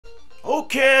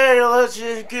Okay, let's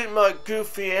just get my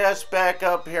goofy ass back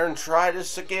up here and try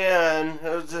this again.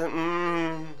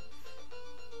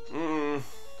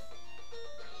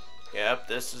 Yep,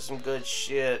 this is some good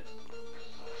shit.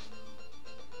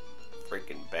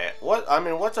 Freaking bad. What? I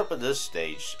mean, what's up with this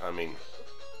stage? I mean,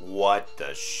 what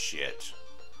the shit?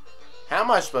 How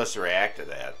am I supposed to react to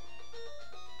that?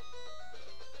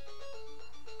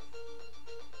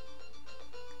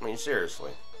 I mean,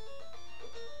 seriously.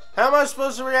 How am I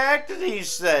supposed to react to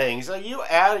these things? Are you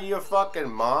out of your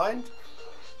fucking mind?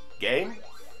 Game?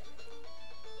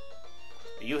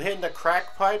 Are you hitting the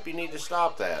crack pipe? You need to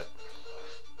stop that.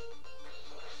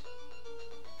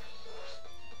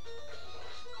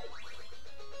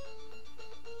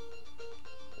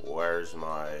 Where's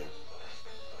my...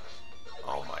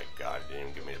 Oh my god, it didn't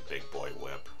even give me the big boy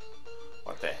whip.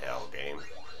 What the hell, game?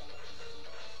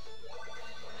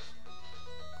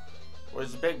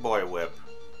 Where's the big boy whip?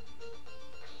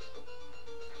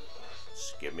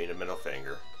 Just give me the middle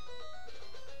finger.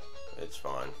 It's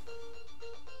fine.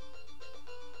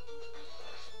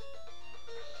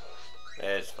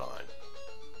 It's fine.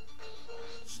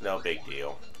 It's no big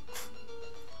deal.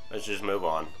 Let's just move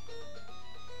on.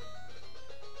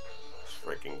 This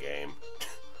freaking game.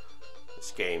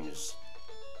 This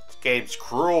game's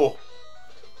cruel.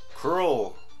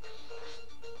 Cruel.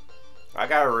 I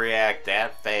gotta react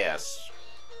that fast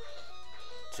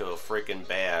to a freaking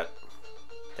bat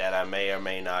that I may or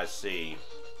may not see.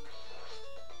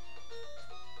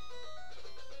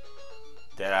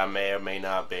 That I may or may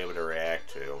not be able to react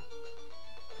to.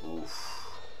 Oof.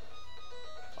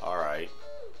 Alright.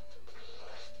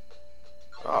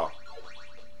 Oh.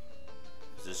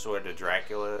 Is this where the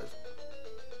Dracula is?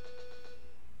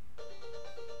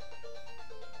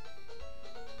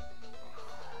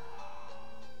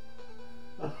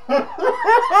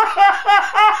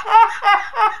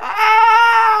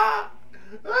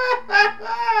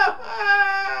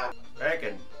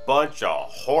 Freaking bunch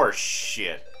of horse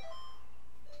shit.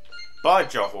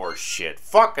 Bunch of horse shit.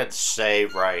 Fucking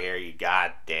save right here, you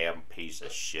goddamn piece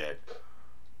of shit.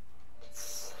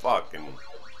 Fucking.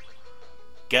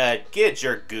 God, get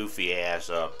your goofy ass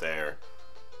up there.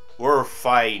 We're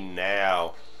fighting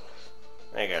now.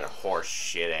 I got a horse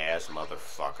shit ass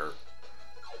motherfucker.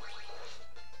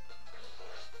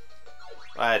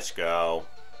 Let's go.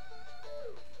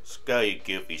 Let's go, you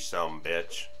goofy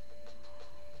sumbitch.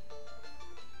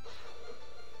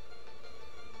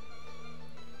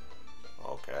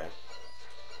 Okay.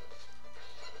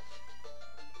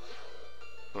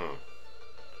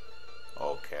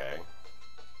 Okay.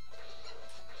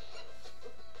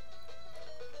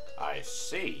 I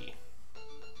see.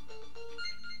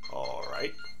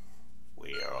 Alright.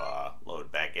 We are,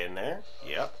 load back in there.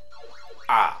 Yep.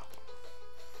 Ah.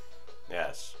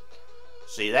 Yes.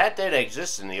 See, that did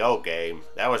exist in the old game.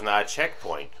 That was not a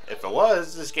checkpoint. If it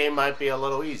was, this game might be a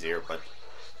little easier, but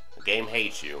the game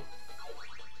hates you.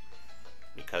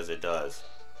 Because it does.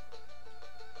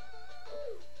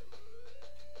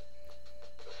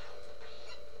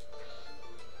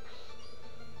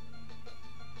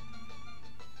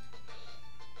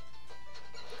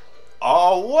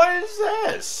 Oh, what is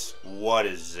this? What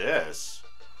is this?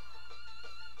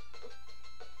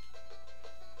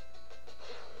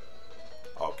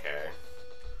 Okay.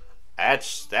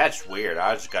 That's weird.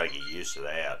 I just gotta get used to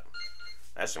that.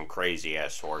 That's some crazy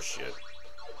ass horse shit.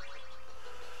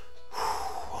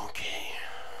 Okay.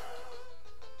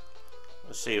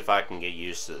 Let's see if I can get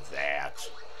used to that.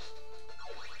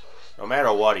 No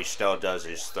matter what, he still does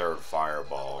his third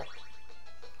fireball.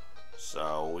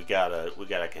 So we gotta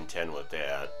contend with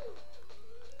that.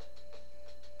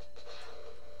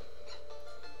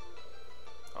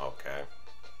 Okay.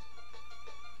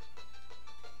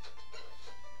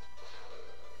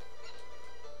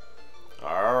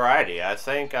 Alrighty, I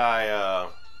think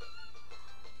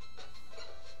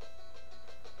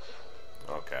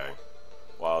okay.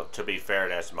 Well, to be fair,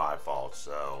 that's my fault,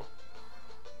 so...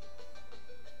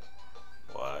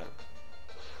 What?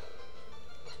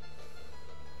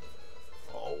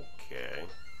 Okay.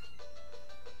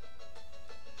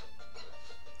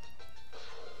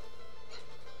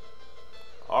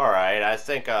 Alright, I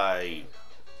think I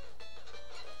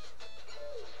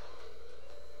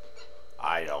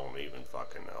don't even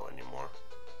fucking know anymore.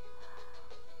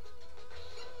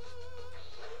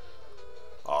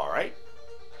 Alright.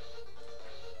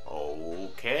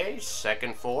 Okay,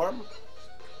 second form.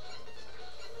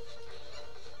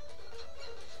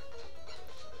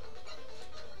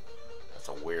 That's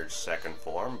a weird second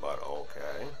form, but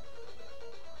okay.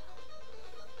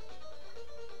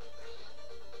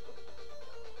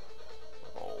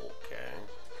 Okay.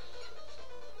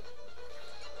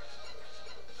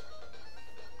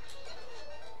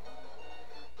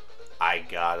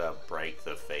 gotta break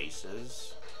the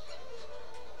faces.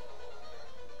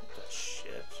 What the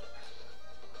shit?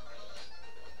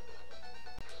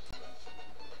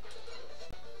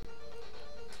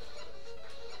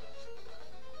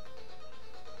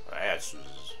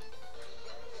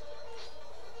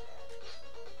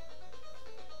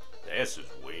 This is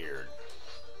weird.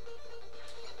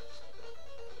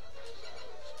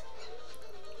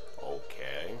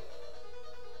 Okay.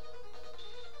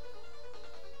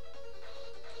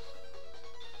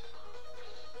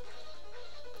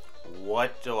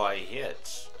 What do I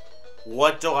hit?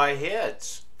 What do I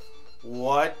hit?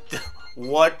 What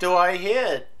do I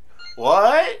hit?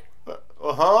 What?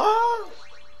 Huh?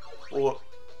 What?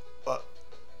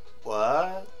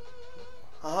 What?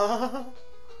 Huh?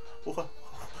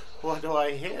 What do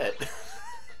I hit?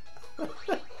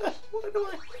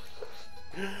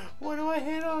 What do I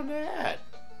hit on that?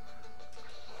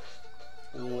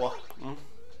 What?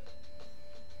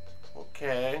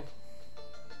 Okay.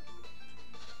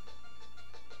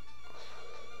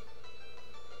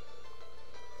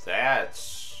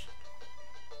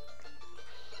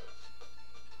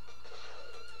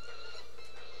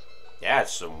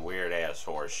 That's some weird ass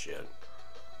horse shit.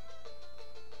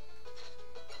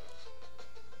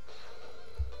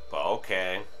 But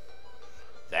okay.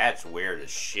 That's weird as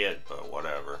shit, but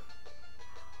whatever.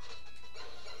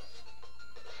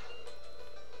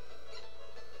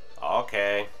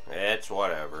 Okay, it's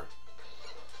whatever.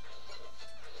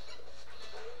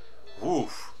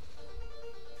 Woof.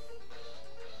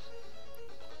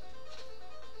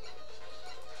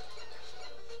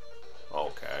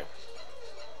 Okay.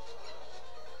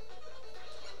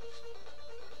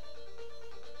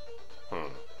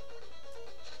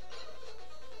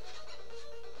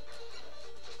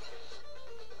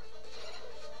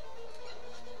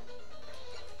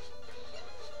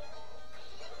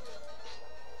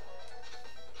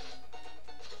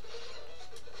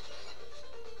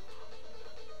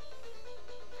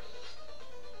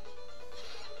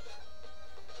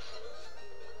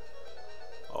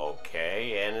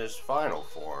 Okay, and his final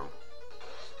form.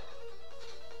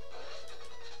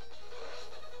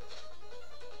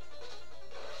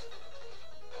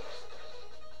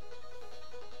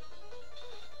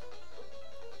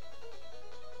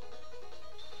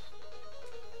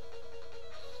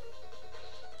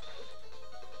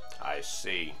 I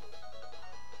see.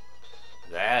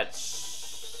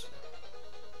 That's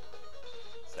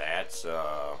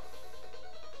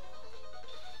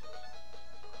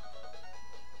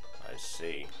I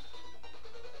see.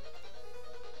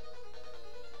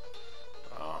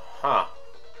 Uh-huh.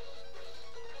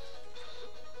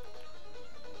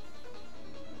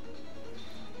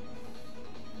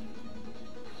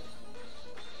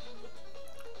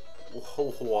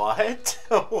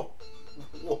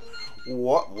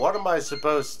 What? What am I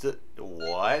supposed to...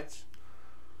 What?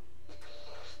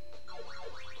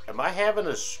 Am I having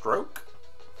a stroke?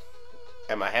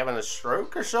 Am I having a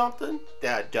stroke or something?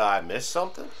 Did I miss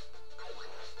something?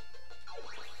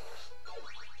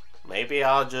 Maybe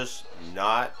I'll just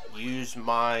not use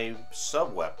my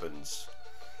sub-weapons.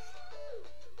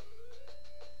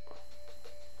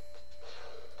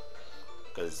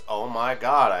 Because, oh my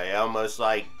god, I almost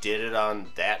like did it on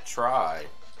that try.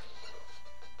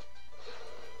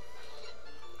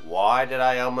 Why did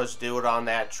I almost do it on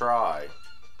that try?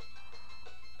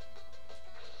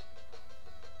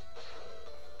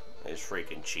 This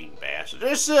freaking cheating bastard.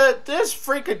 This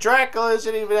freaking Dracula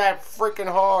isn't even that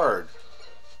freaking hard.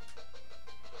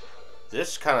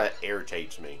 This kind of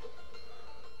irritates me.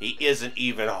 He isn't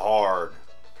even hard.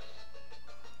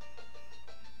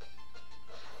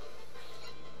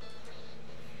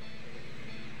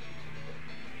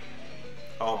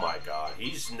 Oh my god,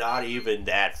 he's not even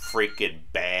that freaking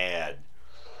bad.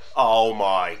 Oh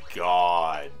my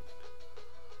god.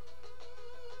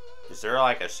 Is there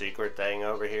like a secret thing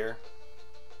over here?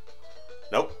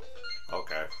 Nope.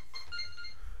 Okay.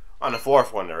 On the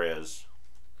fourth one there is.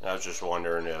 I was just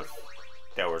wondering if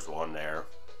there was one there.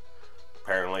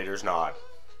 Apparently there's not.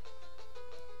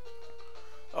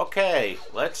 Okay,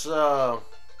 let's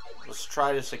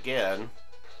try this again.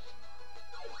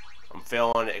 I'm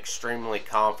feeling extremely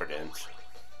confident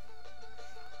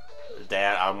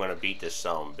that I'm gonna beat this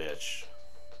son of a bitch.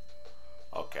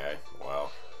 Okay,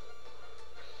 well,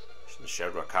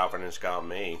 showed what confidence got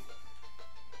me.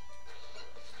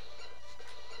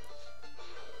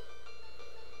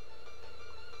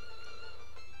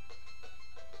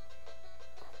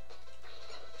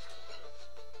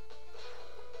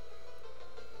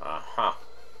 Uh-huh.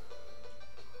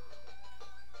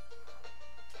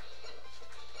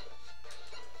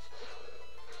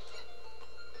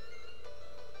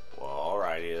 Well, alright.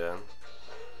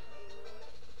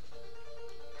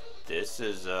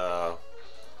 is, huh.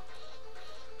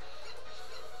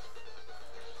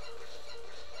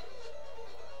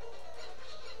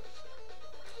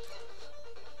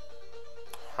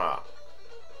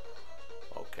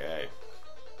 Okay.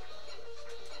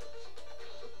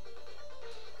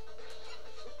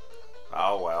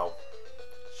 Oh, well.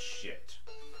 Shit.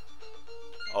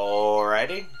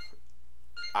 Alrighty.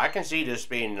 I can see this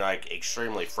being, like,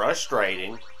 extremely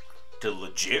frustrating to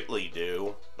legitly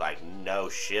do. Like, no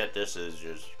shit, this is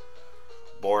just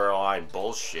borderline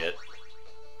bullshit.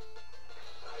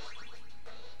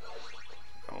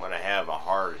 I'm gonna have a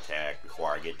heart attack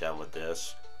before I get done with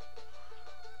this.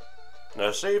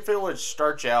 Now, see if it would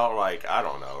start you out like, I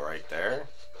don't know, right there.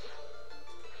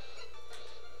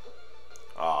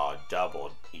 Oh,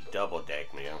 he double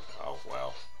decked me. Oh,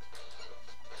 well.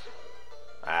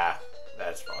 Ah,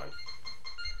 that's fine.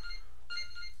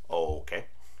 Okay,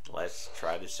 let's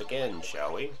try this again,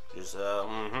 shall we? Just,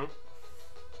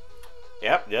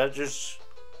 Yep, yeah, just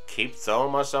keep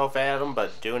throwing myself at them,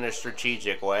 but doing it a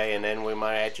strategic way, and then we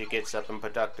might actually get something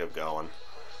productive going.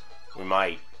 We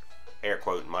might. Air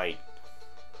quote, might.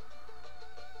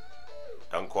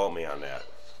 Don't quote me on that.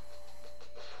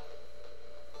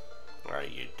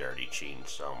 Alright, you dirty cheating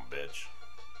son of a bitch.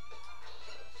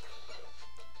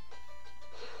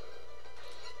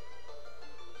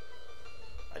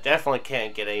 I definitely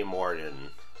can't get any more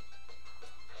than...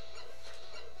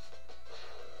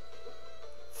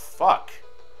 Fuck.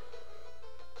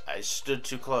 I stood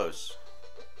too close.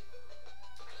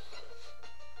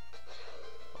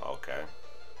 Okay.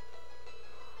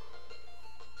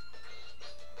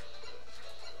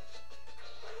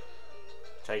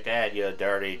 Take that, you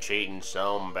dirty cheating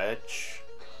son of a bitch.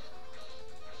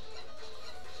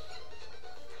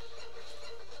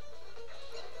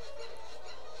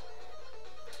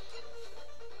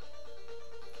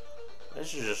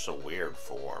 This is just a weird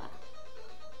form.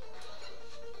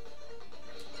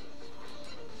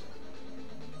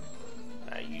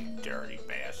 Ah, you dirty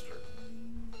bastard.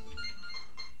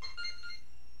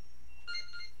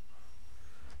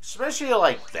 Especially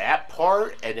like that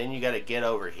part, and then you gotta get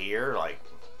over here. Like,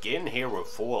 getting here with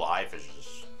full life is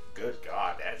just, good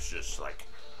God, that's just like,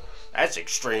 that's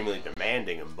extremely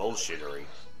demanding and bullshittery.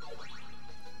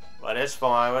 But it's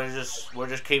fine, we'll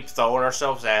just keep throwing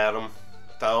ourselves at them.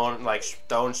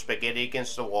 Throwing spaghetti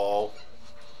against the wall.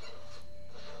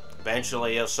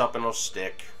 Eventually, something will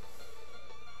stick.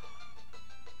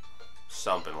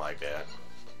 Something like that.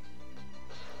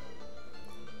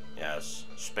 Yes,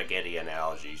 spaghetti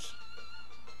analogies.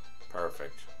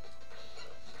 Perfect.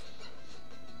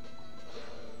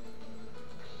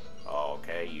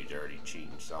 Okay, you dirty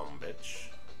cheating son of a bitch.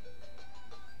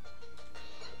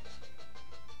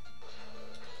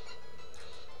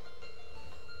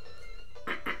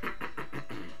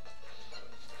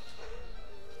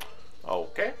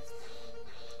 Okay.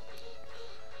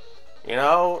 You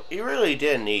know, you really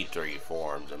didn't need 3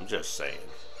 forms, I'm just saying.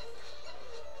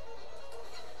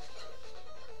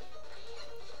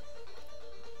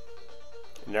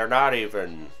 And they're not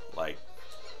even, like,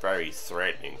 very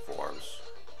threatening forms.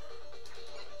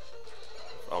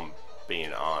 If I'm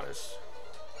being honest.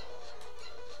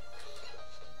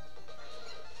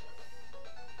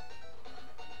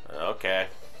 Okay.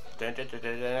 Dun, dun, dun,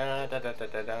 dun, dun, dun, dun,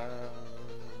 dun, dun.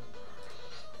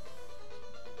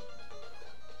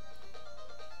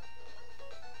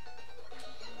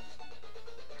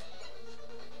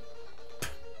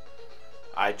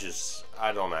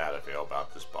 I don't know how to feel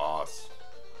about this boss.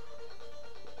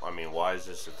 I mean, why is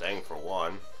this a thing for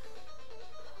one?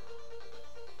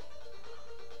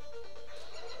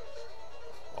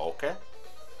 Okay.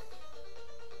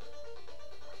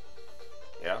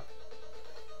 Yeah.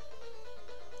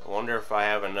 I wonder if I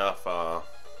have enough,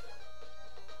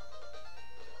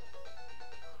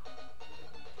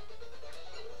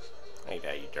 Ain't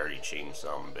that you dirty cheating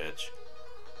son of a bitch.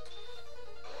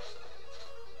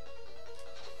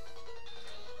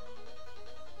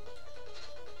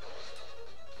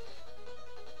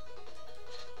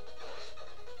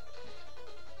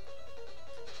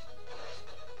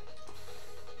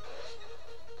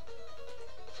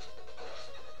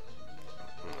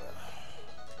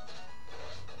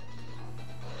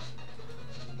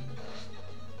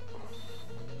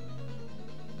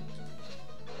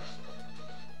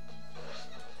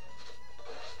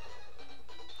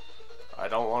 I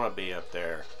don't want to be up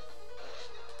there.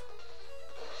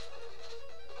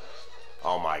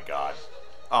 Oh my god.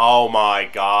 Oh my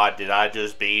god, did I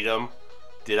just beat him?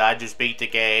 Did I just beat the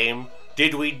game?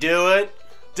 Did we do it?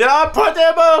 Did I put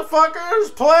that motherfucker's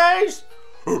place?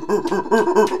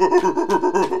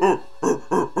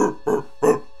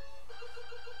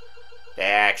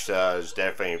 axe is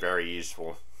definitely very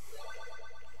useful.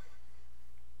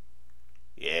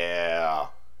 Yeah.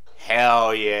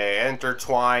 Hell yeah.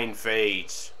 Intertwined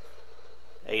fates.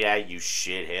 Hey, that you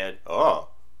shithead. Oh.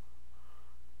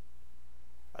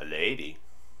 A lady.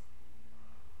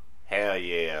 Hell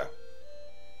yeah.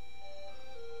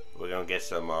 We're gonna get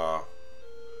some,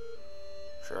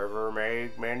 Trevor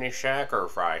made many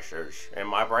sacrifices in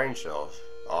my brain cells.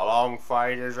 A long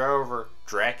fight is over.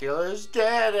 Dracula is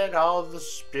dead and all the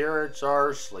spirits are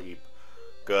asleep.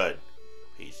 Good.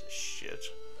 Piece of shit.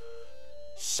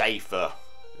 Safer.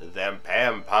 The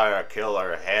vampire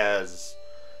killer has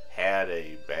had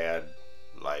a bad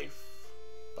life.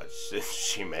 But since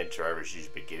she met Trevor, she's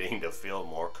beginning to feel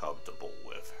more comfortable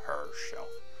with herself.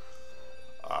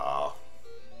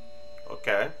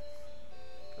 Okay.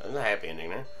 There's a happy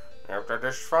ending there. After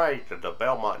this fight, the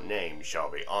Belmont name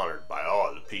shall be honored by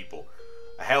all the people.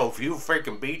 Hell, if you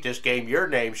freaking beat this game, your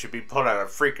name should be put on a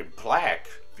freaking plaque.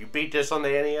 If you beat this on the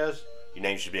NES, your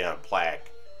name should be on a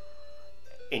plaque.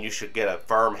 And you should get a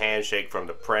firm handshake from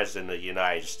the President of the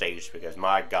United States because,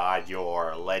 my God,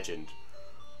 you're a legend.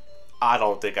 I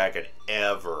don't think I could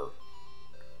ever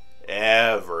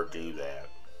do that.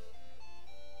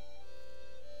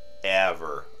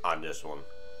 Ever on this one.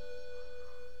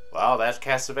 Well, that's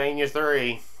Castlevania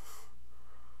 3.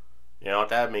 You know what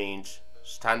that means.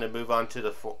 It's time to move on to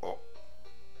the oh.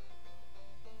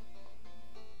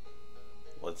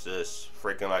 What's this?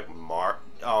 Freaking like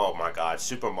oh my God,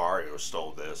 Super Mario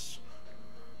stole this.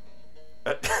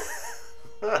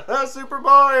 Super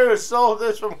Mario stole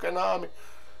this from Konami.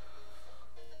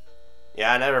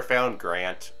 Yeah, I never found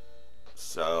Grant.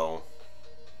 So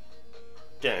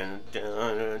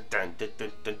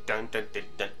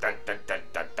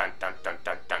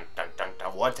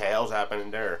what the hell's happening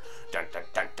there?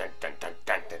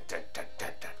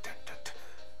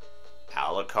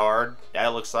 Alucard? That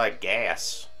looks like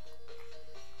gas.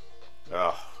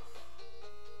 Ugh.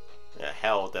 The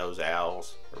hell with those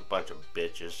owls. They're a bunch of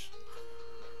bitches.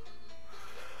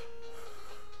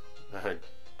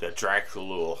 The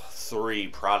Dracula 3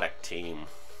 product team.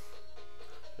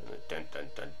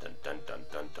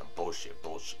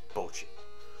 Bullshit.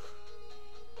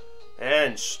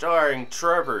 And starring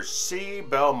Trevor C.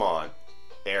 Belmont,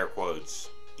 air quotes,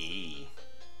 E.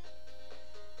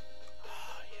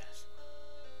 Ah, yes.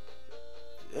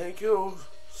 Thank you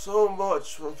so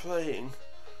much for playing.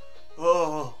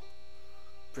 Oh,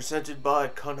 presented by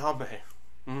Konami.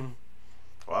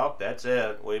 Well, that's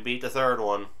it. We beat the third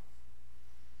one.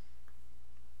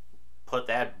 Put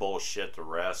that bullshit to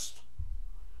rest.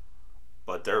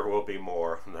 But there will be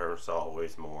more. There's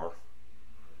always more.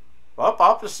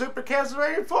 Up to Super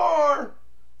Castlevania 4!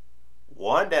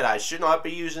 One that I should not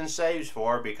be using saves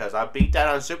for because I beat that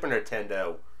on Super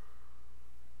Nintendo.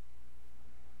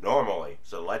 Normally.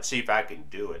 So let's see if I can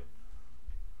do it.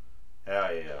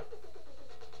 Hell yeah.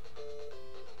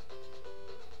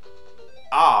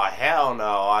 Oh, hell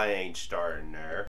no, I ain't starting there.